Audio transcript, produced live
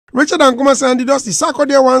Richard Ankuma Sandy Dusty.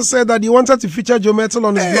 Sarkodie once said that he wanted to feature Joe Mettle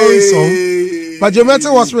on his Glory song, but Joe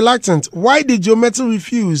Mettle was reluctant. Why did Joe Mettle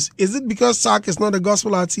refuse? Is it because Sark is not a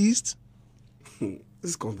gospel artist?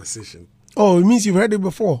 This conversation. Oh, it means you've heard it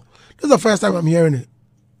before. This is the first time I'm hearing it.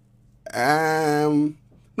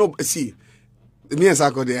 No, but see, me and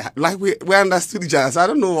Sarkodie, like we understood each other. So I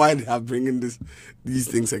don't know why they are bringing these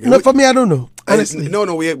things again. No, for me, I don't know. Honestly,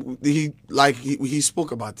 no. He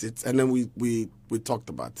spoke about it, and then we talked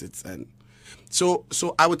about it, and so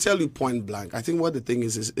I would tell you point blank. I think what the thing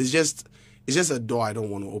is it's just a door I don't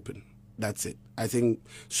want to open. That's it. I think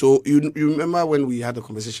so. You remember when we had the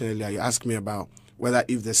conversation earlier? You asked me about whether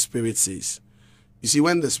if the Spirit says, you see,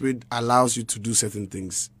 when the Spirit allows you to do certain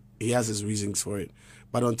things, He has His reasons for it.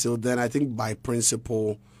 But until then, I think by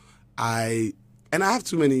principle, I have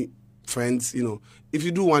too many friends, you know. If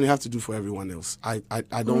you do one, you have to do for everyone else. I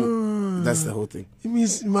don't. That's the whole thing. It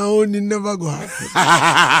means my own never go happen.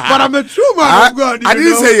 But I'm a true man of God. I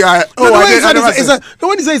didn't say you are. No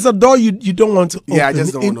one says it's a door you don't want to open. Yeah, I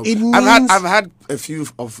just don't want to open. I've had a few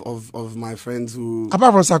of my friends who.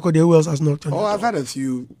 Apart from Sarkodie, who else has knocked on? Oh, I've had a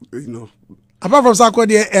few, you know. Apart from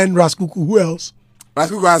Sarkodie and Raskuku, who else?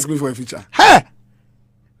 Raskuku asked me for a feature. Hey!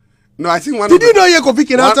 No, I think one of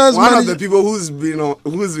the people who's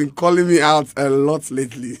been calling me out a lot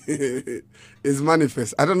lately is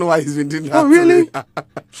Manifest. I don't know why he's been doing that. Oh, really?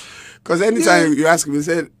 Because anytime you ask him, he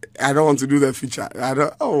said, "I don't want to do the feature." I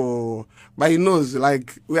don't. Oh, but he knows.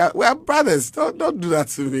 Like we are brothers. Don't do that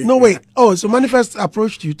to me. No wait. Oh, so Manifest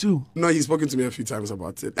approached you too? No, he's spoken to me a few times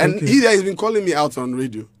about it, and he's been calling me out on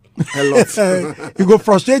radio. A lot. He go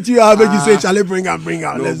frustrate you. I'll make you say, "Shall I bring out?"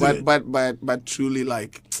 No, but truly,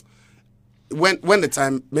 like. When the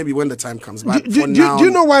time comes. But do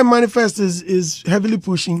you know why Manifest is heavily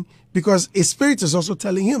pushing? Because a spirit is also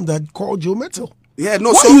telling him that call Joe Mettle. Yeah,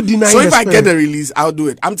 no. Why are you denying so if I get the release, I'll do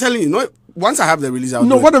it. I'm telling you, no. Once I have the release, I'll do it.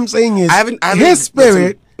 No, what I'm saying is, his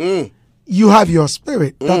spirit. You have your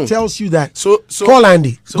spirit that tells you that. So call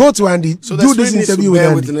Andy. Go to Andy. So do this interview with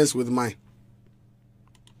Andy. Witness with mine.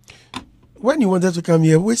 When you wanted to come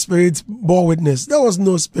here, which spirit bore witness? There was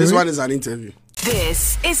no spirit. This one is an interview.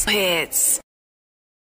 This is Hits.